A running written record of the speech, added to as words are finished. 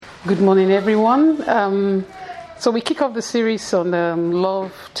Good morning, everyone. So we kick off the series on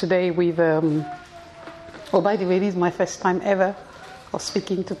love today with, by the way, this is my first time ever of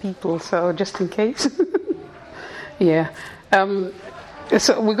speaking to people, so just in case. Yeah.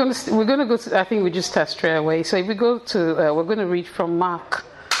 So we're going to go to, I think we just start straight away. So if we go to, we're going to read from Mark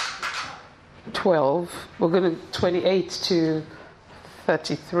 12, we're going to 28 to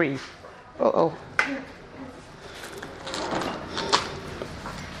 33. Uh-oh.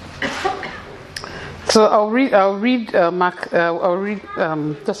 So I'll read Mark. I'll read.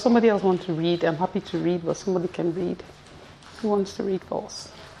 Does somebody else want to read? I'm happy to read, but somebody can read. Who wants to read first?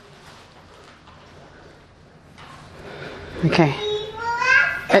 Okay.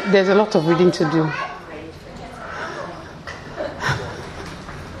 There's a lot of reading to do.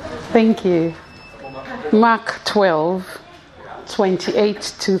 Thank you. Mark 12, 28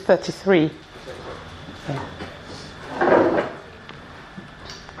 to 33. Yeah.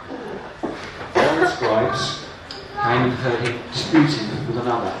 Scribes came and heard him disputing with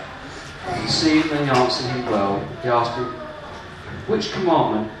another. And seeing they answered him well, he asked him, "Which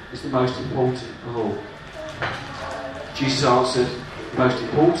commandment is the most important of all?" Jesus answered, "The most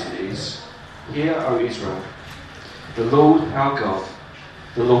important is, Hear, O Israel, the Lord our God,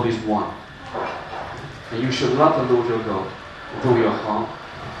 the Lord is one. And you shall love the Lord your God with all your heart,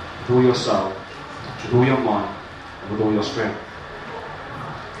 with all your soul, with all your mind, and with all your strength.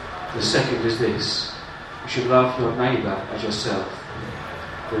 The second is this, you should love your neighbour as yourself.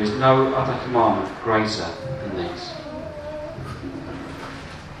 There is no other commandment greater than these."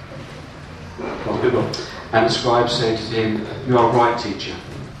 And the scribe said to him, "You are right, teacher.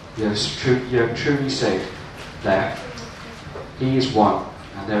 You have truly said that he is one,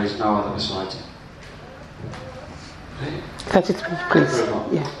 and there is no other beside him." 33, please.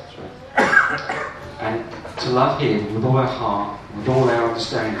 Yeah. And to love him with all our heart, with all our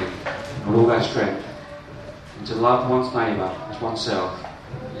understanding, with all our strength, and to love one's neighbour as oneself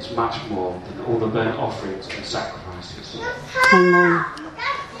is much more than all the burnt offerings and sacrifices. Amen.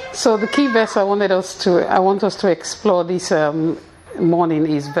 So the key verse I want us to explore this morning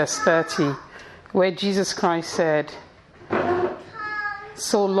is verse 30, where Jesus Christ said,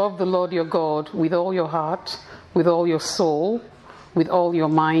 "So love the Lord your God with all your heart, with all your soul, with all your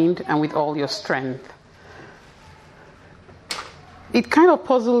mind, and with all your strength." It kind of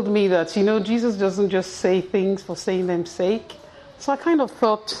puzzled me that, Jesus doesn't just say things for saying them's sake. So I kind of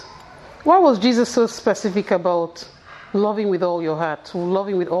thought, why was Jesus so specific about loving with all your heart,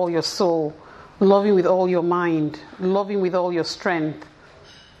 loving with all your soul, loving with all your mind, loving with all your strength?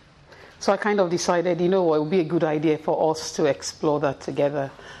 So I kind of decided, it would be a good idea for us to explore that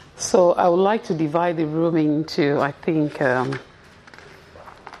together. So I would like to divide the room into, I think,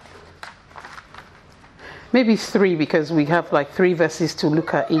 maybe 3, because we have like 3 verses to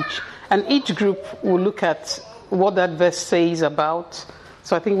look at each. And each group will look at what that verse says about.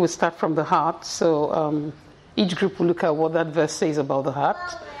 So I think we'll start from the heart. So each group will look at what that verse says about the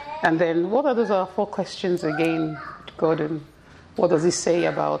heart. And then what are those 4 questions again, Gordon? What does it say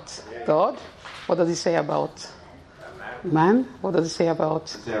about God? What does it say about man? What does it say about...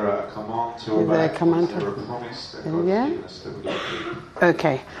 Is there a command to obey? Is there a promise that God's given us that we don't do?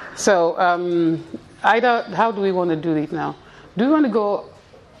 Okay. So either, how do we want to do it now? Do we want to go...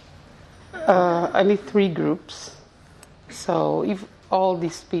 I need 3 groups. So if all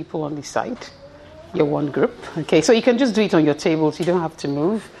these people on this side, you're one group. Okay, so you can just do it on your tables. You don't have to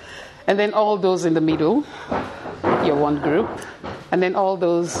move. And then all those in the middle, you're one group. And then all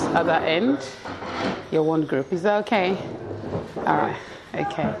those at that end, you're one group. Is that okay? All right.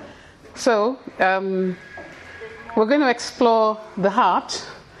 Okay. So we're going to explore the heart.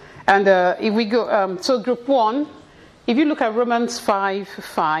 And if we go, so group 1, if you look at Romans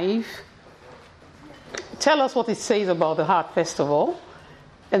 5:5, tell us what it says about the heart, first of all.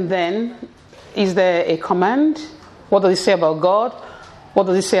 And then, is there a command? What does it say about God? What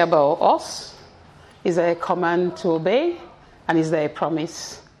does it say about us? Is there a command to obey? And is there a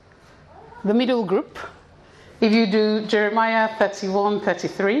promise? The middle group, if you do Jeremiah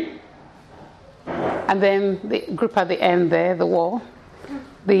 31:33, and then the group at the end there, the wall,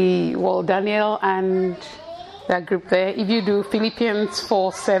 Daniel and that group there, if you do Philippians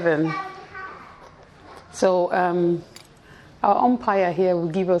 4:7. So our umpire here will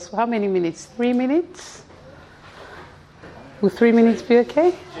give us how many minutes? 3 minutes? Will 3 minutes be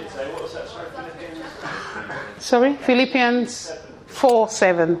okay? Sorry, Philippians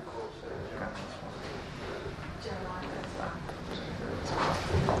 4:7.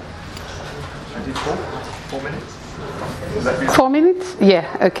 I did 4 minutes. 4 minutes? Yeah,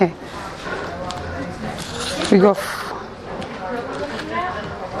 okay. We go.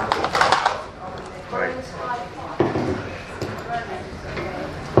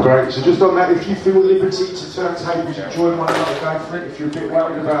 Great. So just on that, if you feel liberty to turn tables and join one another, go for it. If you're a bit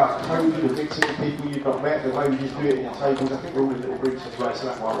worried about COVID or mixing with people you've not met, then maybe just do it in your tables. I think we're all in little groups of place, so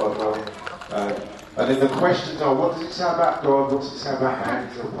that might work well. And then the questions are, what does it say about God? What does it say about man?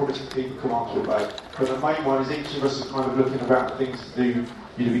 There will probably some people come on to it later. But the main one is each of us are kind of looking about the things to do.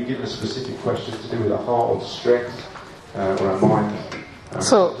 You'd have been given a specific question to do with our heart or strength or our mind.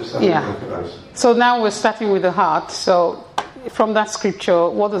 So now we're starting with the heart. So from that scripture,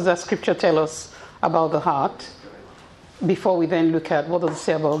 what does that scripture tell us about the heart? Before we then look at what does it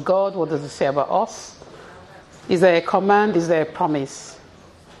say about God, what does it say about us? Is there a command? Is there a promise?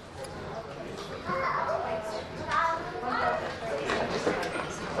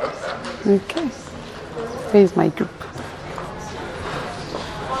 Okay. Here's my group.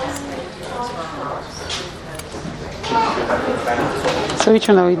 So which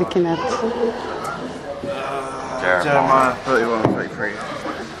one are we looking at? Jeremiah 31:33.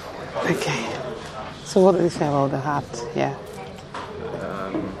 Okay. So what does it say about the heart? Yeah.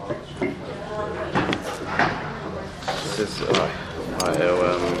 This is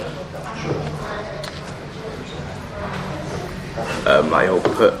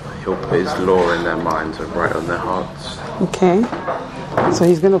he'll put his law in their minds and write on their hearts. Okay. So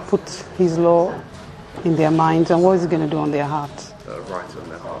he's going to put his law in their minds, and what is he going to do on their hearts? Write on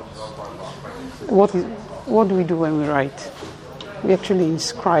their hearts. What do we do when we write? We actually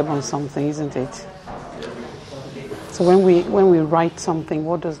inscribe on something, isn't it? So when we write something,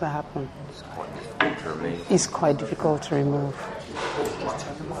 what does that happen? It's quite difficult to remove.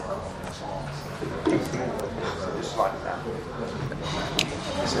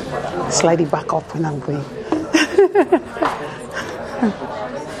 Slide it back up when I'm going.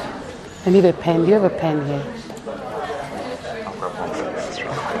 I need a pen. Do you have a pen here?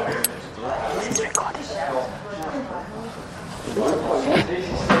 This is recording.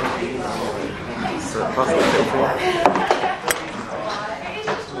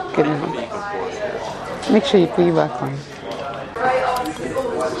 Good enough. Make sure you put it back on.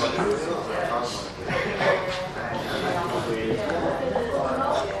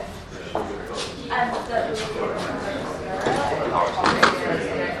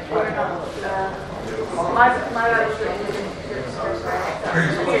 My life is written in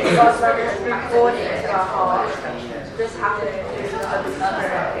God's love has been poured into our hearts. This happened through the Holy Spirit.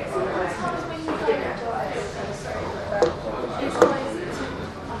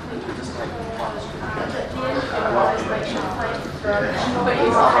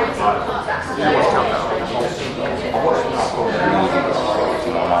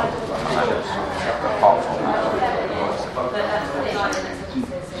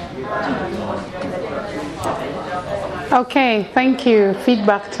 Okay, thank you.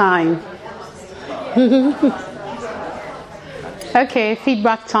 Feedback time. Okay,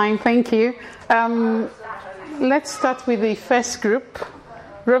 feedback time. Thank you. Let's start with the first group.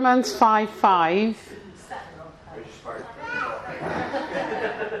 Romans 5:5.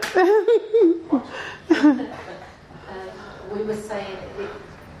 We were saying,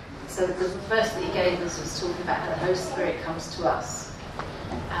 so the verse that he gave us was talking about how the Holy Spirit comes to us.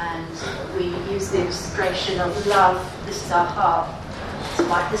 And we use the illustration of love. This is our heart.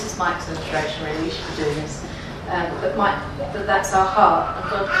 This is Mike's illustration, really. We should be doing this. But that's our heart. And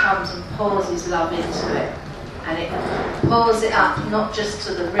God comes and pours his love into it. And it pours it up, not just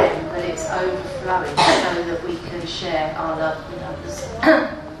to the rim, but it's overflowing so that we can share our love with others.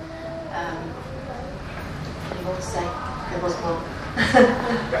 You want to say? There was more.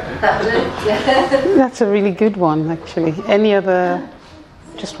 That was it? Yeah. That's a really good one, actually. Any other?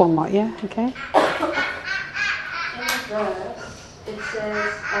 Just one more, yeah? Okay. In the verse, it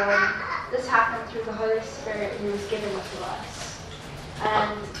says, this happened through the Holy Spirit who was given to us.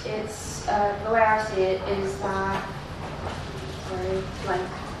 And it's, the way I see it is that,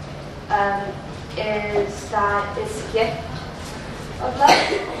 is that it's a gift of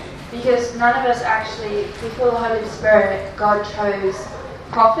love. Because none of us actually, before the Holy Spirit, God chose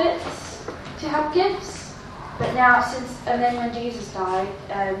prophets to have gifts. But now, and then when Jesus died,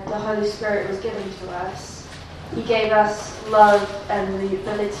 the Holy Spirit was given to us. He gave us love and the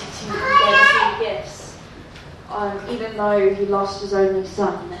ability to, he gave us all gifts. Even though he lost his only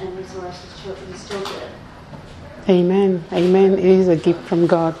son and he saw us as his children. Amen. Amen. It is a gift from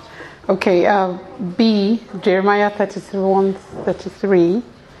God. Okay, B, Jeremiah 31:33.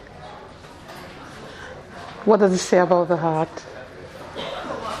 What does it say about the heart?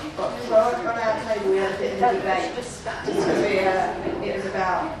 So on our table we had a bit of a debate. It was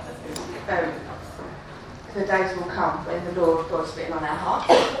about the days will come when the law of God's written on our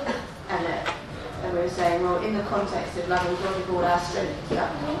hearts, and we were saying, well, in the context of loving God with all our strength,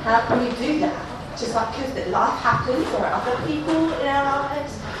 how can we do that? Just like because life happens, there are other people in our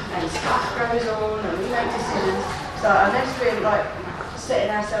lives, and stuff goes on, and we make decisions. So unless we're like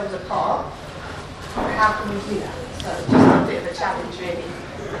setting ourselves apart, how can we do that? So just a bit of a challenge, really.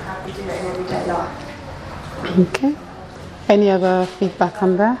 How can we do it in everyday life? Okay. Any other feedback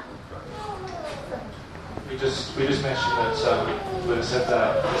on that? We just mentioned that when it said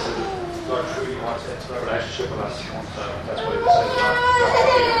that God truly wants to enter a relationship with us. So that's what it says about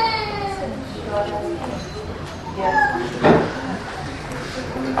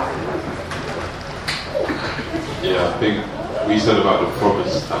Yeah, I think we said about the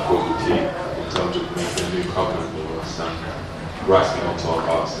promise that God will keep in terms of making a new covenant with us and writing onto our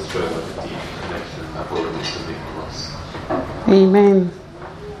hearts as well as the deep connection that God wants to make with us. Amen.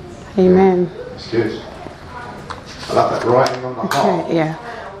 Amen. It's good. I like that writing on the heart. Okay, yeah.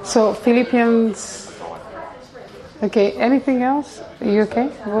 So Philippians. Okay. Anything else? Are you okay?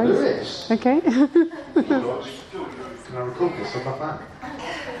 Voice? Okay. Can I record this on my phone?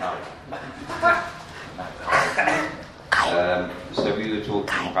 So we were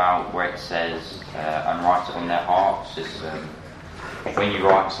talking about where it says, and write it on their hearts. It's, when you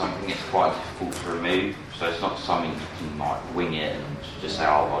write something, it's quite difficult to remove. So it's not something you can like wing it and just say,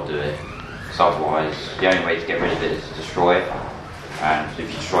 "Oh, I'll do it." So otherwise, the only way to get rid of it is to destroy it. And if you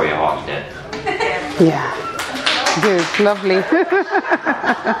destroy your heart, you're dead. Yeah. Good. Lovely.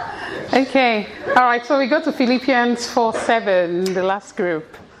 Okay. All right. So we go to Philippians 4:7, the last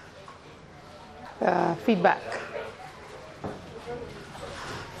group. Feedback.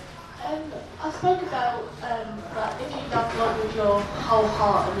 I spoke about that if you love God with your whole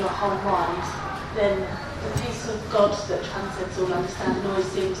heart and your whole mind, then the peace of God that transcends all understanding always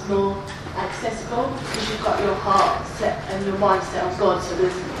seems more accessible because you've got your heart set and your mind set on God, so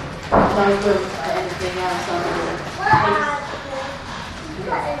there's no room for anything else other than peace.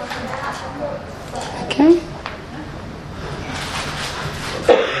 Okay.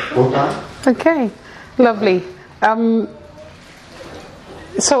 Well done. Okay. Lovely.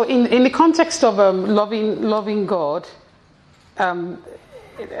 So in the context of loving God,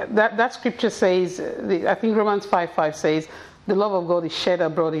 that scripture says, I think Romans 5:5 says, the love of God is shed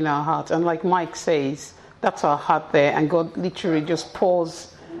abroad in our hearts. And like Mike says, that's our heart there, and God literally just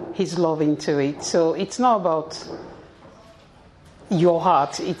pours his love into it. So it's not about your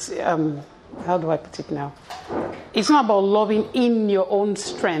heart. It's, how do I put it now? It's not about loving in your own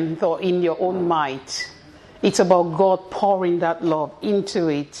strength or in your own might. It's about God pouring that love into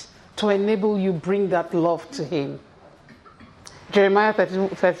it to enable you bring that love to him. Jeremiah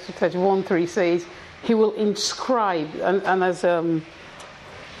 31:3 says, he will inscribe, and as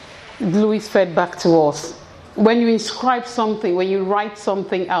Louis fed back to us, when you inscribe something, when you write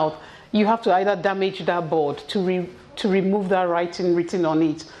something out, you have to either damage that board to remove that writing written on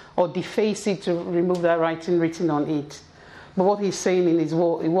it, or deface it to remove that writing written on it. But what he's saying in his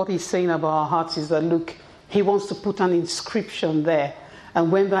word, what he's saying about our hearts is that, look, he wants to put an inscription there. And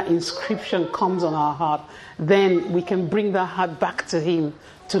when that inscription comes on our heart, then we can bring that heart back to him,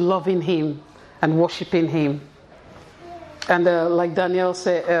 to loving him and worshiping him. And like Daniel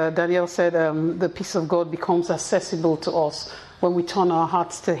said, the peace of God becomes accessible to us when we turn our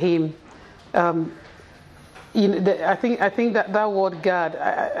hearts to him. I think that word God,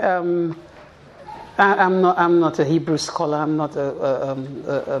 I'm not a Hebrew scholar, I'm not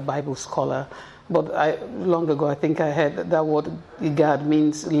a Bible scholar, but long ago I think I heard that word God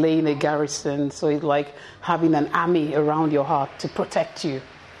means laying a garrison. So it's like having an army around your heart to protect you.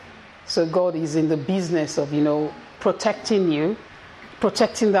 So God is in the business of, protecting you,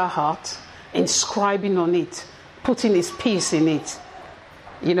 protecting that heart, inscribing on it, putting his peace in it,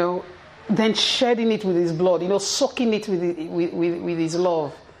 then shedding it with his blood, soaking it with his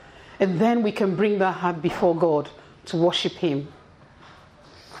love. And then we can bring that heart before God to worship him.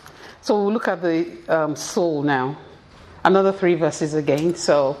 So we'll look at the soul now. Another 3 verses again.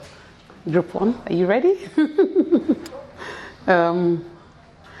 So, group 1, are you ready?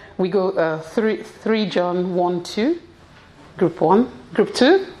 We go 3 John 1:2, group 1. Group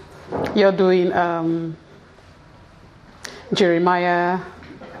 2, you're doing Jeremiah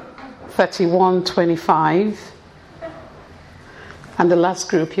 31:25. And the last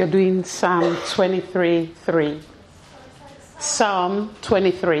group, you're doing Psalm 23:3. Psalm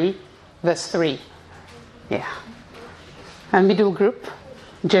 23, verse 3. Yeah. And middle group,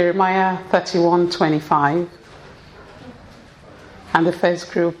 Jeremiah 31:25. And the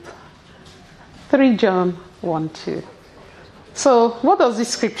first group, 3 John 1:2. So, what does this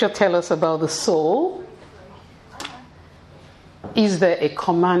scripture tell us about the soul? Is there a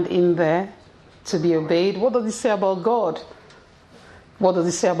command in there to be obeyed. What does it say about God? What does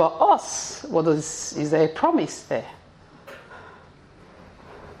it say about us? Is there a promise there?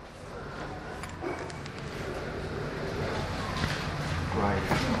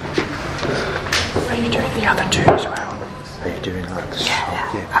 Are you doing the other two as well? Are you doing like this?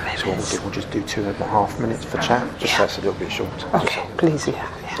 Yeah. So we'll just do 2.5 minutes for chat, just so it's a little bit shorter. Okay, please, yeah.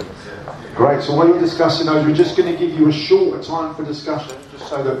 Great, so while you're discussing those, we're just going to give you a shorter time for discussion, just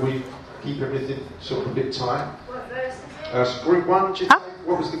so that we keep everything sort of a bit tight. So group 1,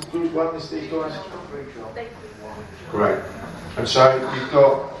 what was the group 1 list, these guys? Great. And so you've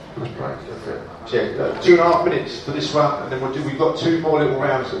got 2.5 minutes for this one, and then we've got 2 more little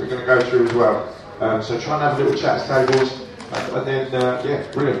rounds that we're going to go through as well. So try and have a little chat at tables, and then,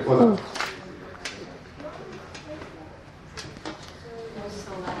 brilliant, well done.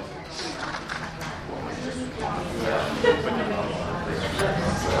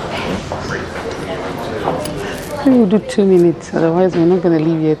 We will do 2 minutes, otherwise we're not going to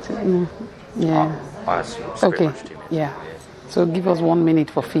leave yet. No. Yeah. Okay. Yeah. So give us 1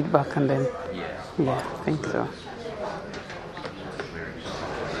 minute for feedback and then. Yeah, I think so.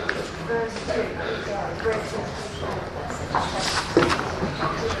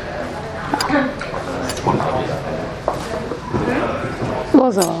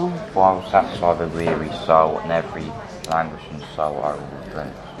 Was all. For I will satisfy the weary soul, and every languishing soul I will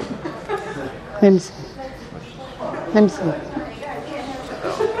replenish. Let me see.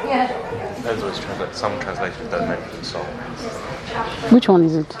 Depends which translation. Some translations don't mention soul. Which one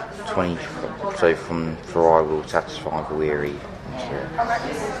is it? 20. So for I will satisfy the weary.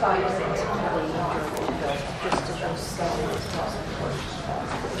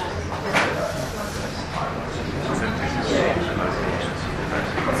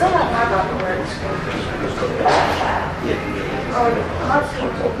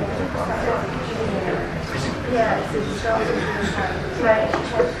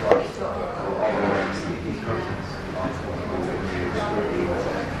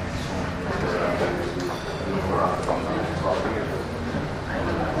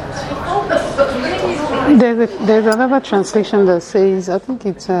 There's another translation that says, I think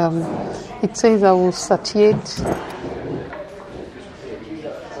it says, I will satiate.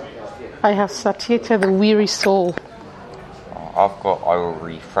 I have satiated the weary soul. I've got, I will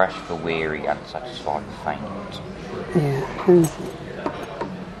refresh the weary and satisfy the faint. Yeah.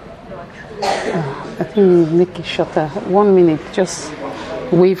 I think we make it shorter. 1 minute. Just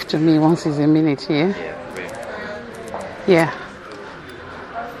wave to me once it's a minute here. Yeah.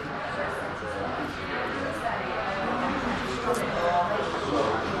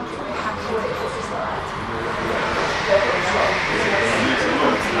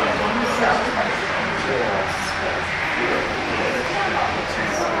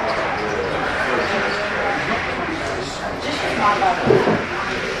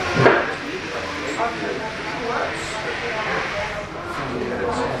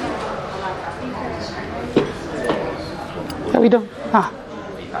 We don't.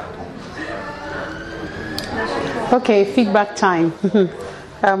 Okay, feedback time.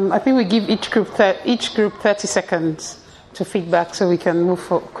 I think we give each group 30 seconds to feedback so we can move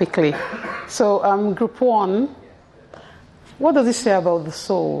quickly. So, group 1, what does this say about the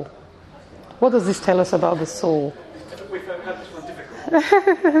soul? What does this tell us about the soul? We've had this one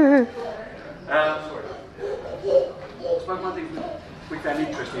difficult. One thing we found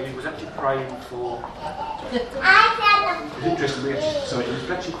interesting was actually praying for. It was interesting. He was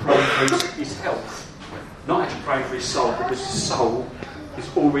actually praying for his health, not actually praying for his soul, because his soul is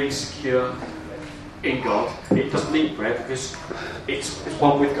already secure in God. It doesn't need prayer because it's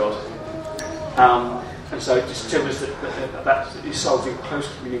one with God. And so it just tells us that his soul's in close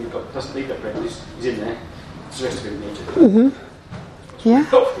communion with God. Doesn't need that prayer. He's in there. The rest of him needs it. Mm-hmm. Yeah.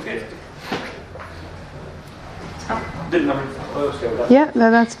 Didn't know where else to go with that. Yeah,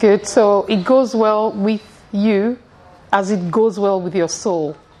 no, that's good. So it goes well with you as it goes well with your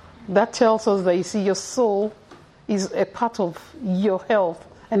soul. That tells us that, you see, your soul is a part of your health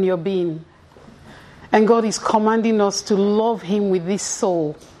and your being. And God is commanding us to love Him with this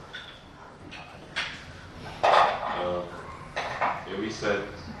soul. We said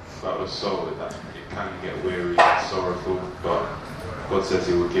about the soul that it can get weary and sorrowful, but God says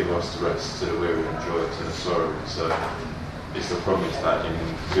He will give us the rest to the weary and joy to the sorrow. So it's a promise that in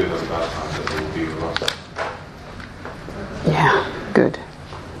good and bad times that He will be with us. Yeah, good.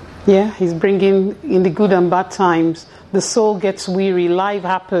 Yeah, He's bringing, in the good and bad times, the soul gets weary, life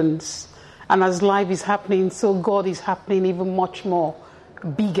happens. And as life is happening, so God is happening even much more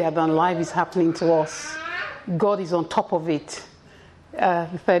bigger than life is happening to us. God is on top of it.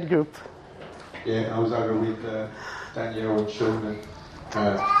 The third group. Yeah, I was over with Danielle and Sean,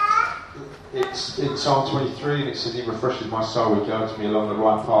 and it's in Psalm 23, and it says, "He refreshes my soul, He guides me along the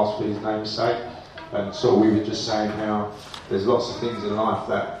right path for His name's sake." And so we were just saying how there's lots of things in life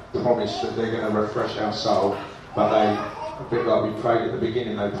that promise that they're going to refresh our soul, but they, a bit like we prayed at the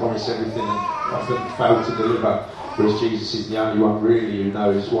beginning, they promise everything and often fail to deliver. Whereas Jesus is the only one really who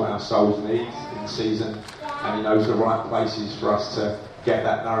knows what our souls need in season, and He knows the right places for us to get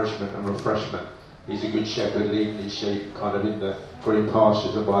that nourishment and refreshment. He's a good shepherd leading His sheep kind of in the green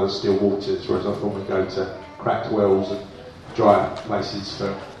pastures and by the still waters, whereas often we go to cracked wells and dry places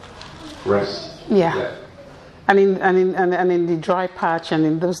for rest. Yeah. And in the dry patch and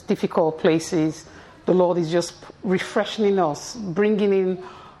in those difficult places, the Lord is just refreshing us, bringing in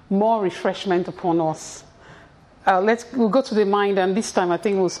more refreshment upon us. We'll go to the mind, and this time I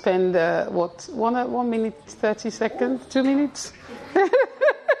think we'll spend 1 minute 30 seconds, 2 minutes.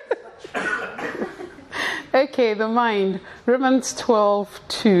 Okay, the mind. Romans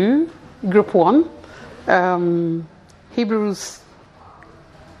 12:2, Group 1.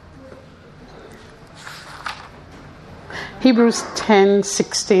 Hebrews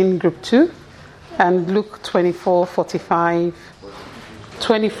 10:16, Group 2, and Luke 24:45,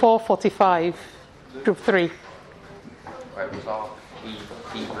 Group 3. Where was our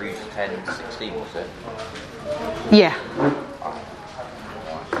Hebrews 10:16, was it? Yeah.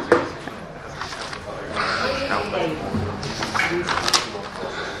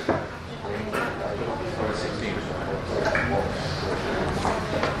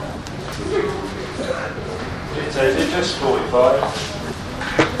 So is it just 45?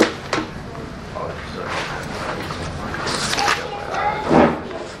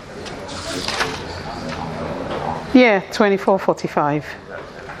 Yeah, 24:45.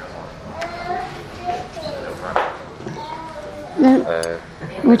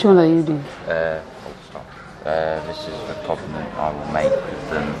 Which one are you doing? This is the covenant I will make with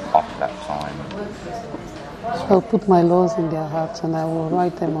them after that time. So I'll put my laws in their hearts and I will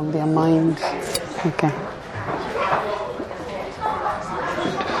write them on their minds. Okay.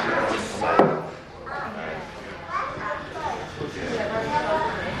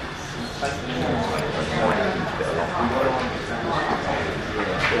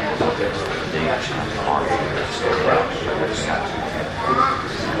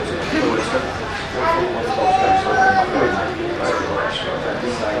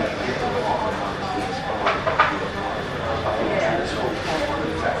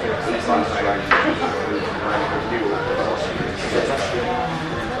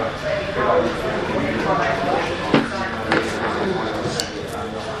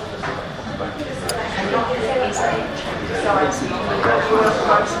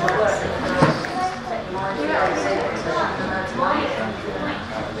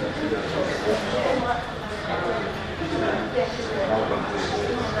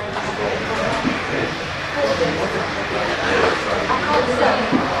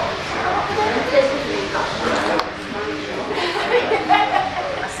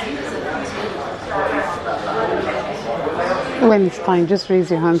 When it's time, just raise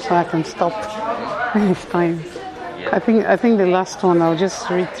your hand so I can stop. When it's time. I think the last one I'll just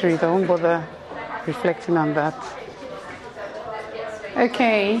read through it. I won't bother reflecting on that.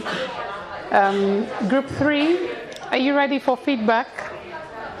 Okay. Group 3, are you ready for feedback?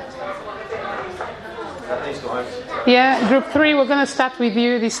 Yeah, Group 3, we're going to start with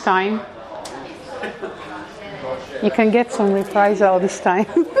you this time. You can get some reprisal this time.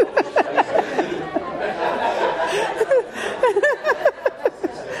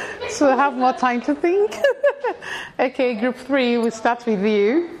 So have more time to think. Okay, Group 3, we'll start with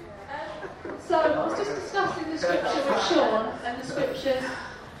you. So I was just discussing the scripture with Sean, and the scriptures,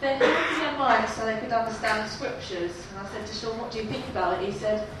 they opened their minds so they could understand the scriptures. And I said to Sean, what do you think about it? He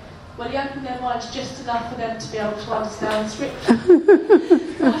said, well, he opened their minds just enough for them to be able to understand the scripture.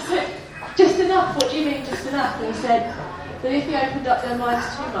 I said, just enough? What do you mean just enough? And he said, that if he opened up their minds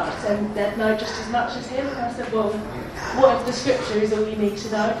too much, then they'd know just as much as him. And I said, well, what if the scripture is all you need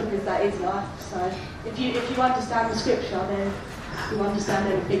to know, because that is life. So if you understand the scripture, then you understand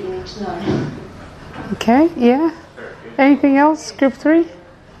everything you need to know. Okay, yeah. Anything else, Group 3?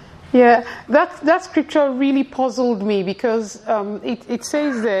 Yeah, that scripture really puzzled me, because it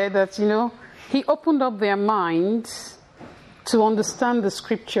says there that, he opened up their minds to understand the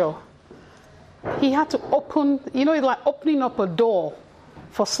scripture. He had to open, it's like opening up a door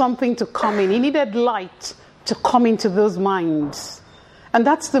for something to come in. He needed light to come into those minds. And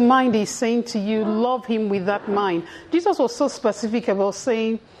that's the mind he's saying to you, love him with that mind. Jesus was so specific about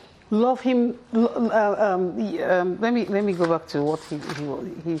saying, Love him. Let me go back to what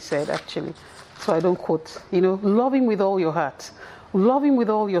he said actually, so I don't quote. Love him with all your heart, love him with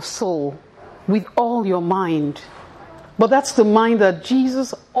all your soul, with all your mind. But that's the mind that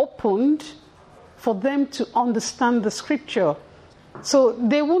Jesus opened for them to understand the scripture. So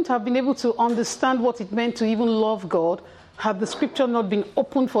they wouldn't have been able to understand what it meant to even love God had the scripture not been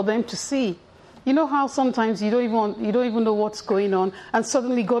opened for them to see. You know how sometimes you don't even know what's going on, and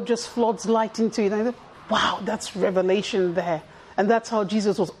suddenly God just floods light into it. And you go, wow, that's revelation there. And that's how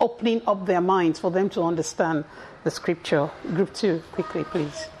Jesus was opening up their minds for them to understand the scripture. Group 2, quickly,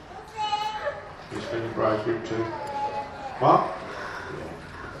 please. Who's going to pray group 2? Mark?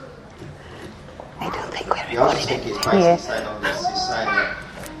 I don't think we're recording it. It's basically saying on this, it's saying that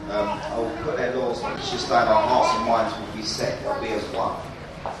I will put their laws on, it's just that our hearts and minds will be set, they'll be as one.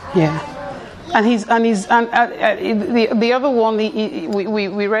 Yeah. And the other one,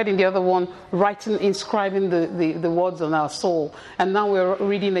 we read in the other one, inscribing the words on our soul. And now we're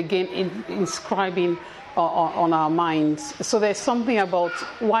reading again, inscribing on our minds. So there's something about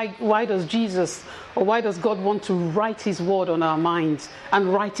why does Jesus, or why does God want to write his word on our minds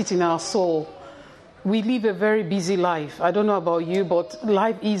and write it in our soul? We live a very busy life. I don't know about you, but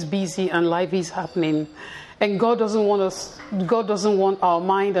life is busy and life is happening. And God doesn't want our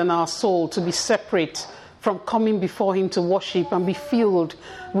mind and our soul to be separate from coming before him to worship and be filled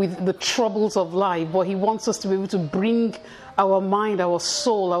with the troubles of life. But he wants us to be able to bring our mind, our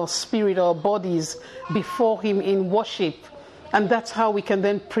soul, our spirit, our bodies before him in worship. And that's how we can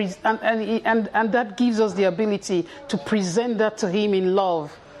then and that gives us the ability to present that to him in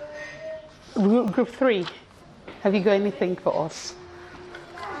love. Group 3, have you got anything for us?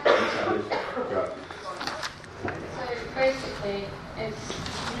 Basically, it's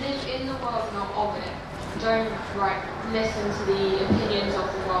live in the world, not of it. Don't listen to the opinions of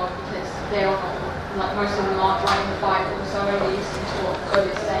the world, because they are not, most of them aren't writing the Bible, so only listen to what God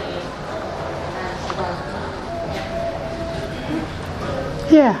is saying.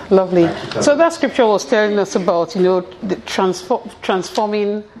 Yeah, lovely. So that scripture was telling us about, the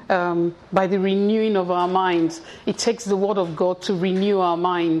transforming by the renewing of our minds. It takes the word of God to renew our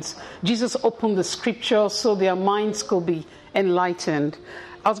minds. Jesus opened the scripture so their minds could be enlightened.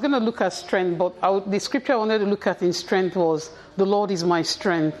 I was going to look at strength, but the scripture I wanted to look at in strength was, the Lord is my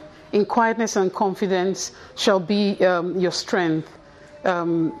strength. In quietness and confidence shall be your strength.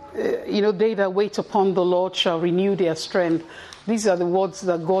 They that wait upon the Lord shall renew their strength. These are the words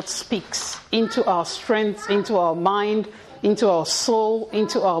that God speaks into our strength, into our mind, into our soul,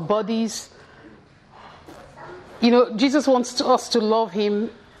 into our bodies. Jesus wants us to love him.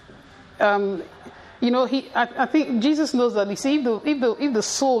 I think Jesus knows that. You see, if the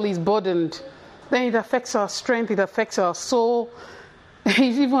soul is burdened, then it affects our strength, it affects our soul. It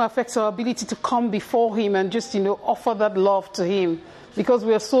even affects our ability to come before him and just, offer that love to him, because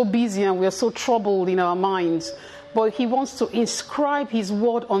we are so busy and we are so troubled in our minds. But he wants to inscribe his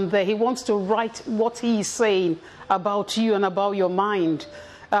word on there. He wants to write what he is saying about you and about your mind.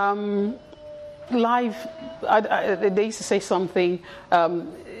 Life, they used to say something,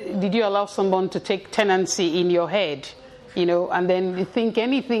 did you allow someone to take tenancy in your head? And then you think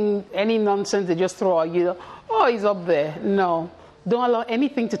any nonsense they just throw at you, he's up there. No. Don't allow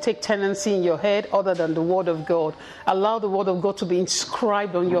anything to take tenancy in your head other than the word of God. Allow the word of God to be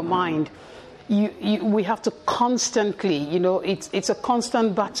inscribed on your mind. We have to constantly, it's a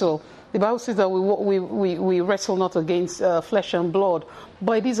constant battle. The Bible says that we wrestle not against flesh and blood,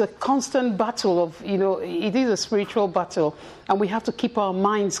 but it is a constant battle of, it is a spiritual battle, and we have to keep our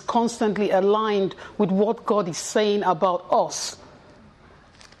minds constantly aligned with what God is saying about us.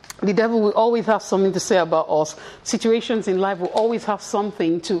 The devil will always have something to say about us. Situations in life will always have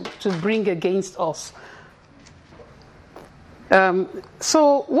something to bring against us.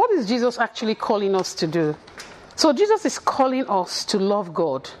 So what is Jesus actually calling us to do? So Jesus is calling us to love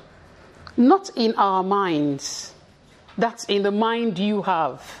God, not in our minds. That's in the mind you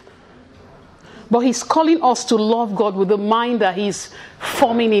have. But he's calling us to love God with the mind that he's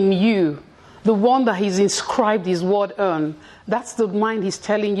forming in you, the one that he's inscribed his word on. That's the mind he's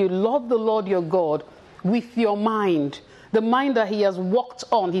telling you, love the Lord your God with your mind. The mind that he has walked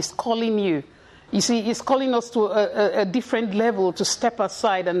on, he's calling you. You see, he's calling us to a different level, to step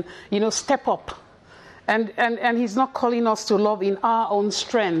aside and, step up. And he's not calling us to love in our own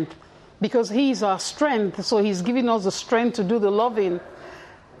strength, because he is our strength. So he's giving us the strength to do the loving.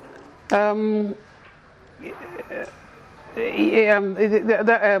 That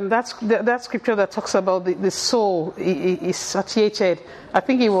scripture that talks about the soul is satiated. I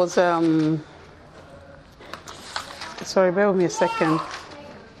think it was... sorry, bear with me a second.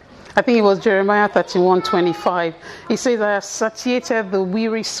 I think it was Jeremiah 31:25. He says, I have satiated the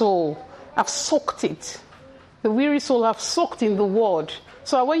weary soul. I've soaked it. The weary soul I've soaked in the word.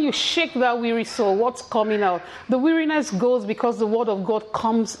 So when you shake that weary soul, what's coming out? The weariness goes because the word of God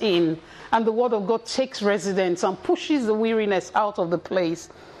comes in, and the word of God takes residence and pushes the weariness out of the place.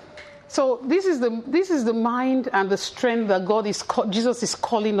 So this is the mind and the strength that Jesus is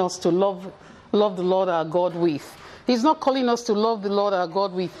calling us to love the Lord our God with. He's not calling us to love the Lord our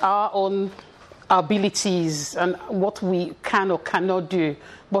God with our own abilities and what we can or cannot do,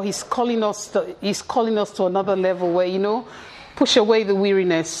 but He's calling us to another level where, push away the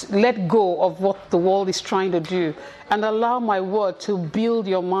weariness, let go of what the world is trying to do, and allow my word to build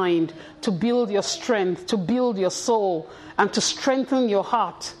your mind, to build your strength, to build your soul, and to strengthen your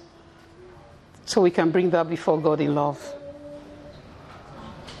heart, so we can bring that before God in love.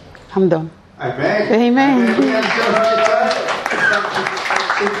 I'm done. Amen. Amen. If you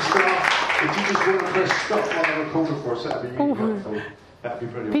just want to press stop on the recorder for us, that'd be really helpful. That'd be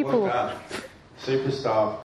brilliant. People. Well done. Superstar.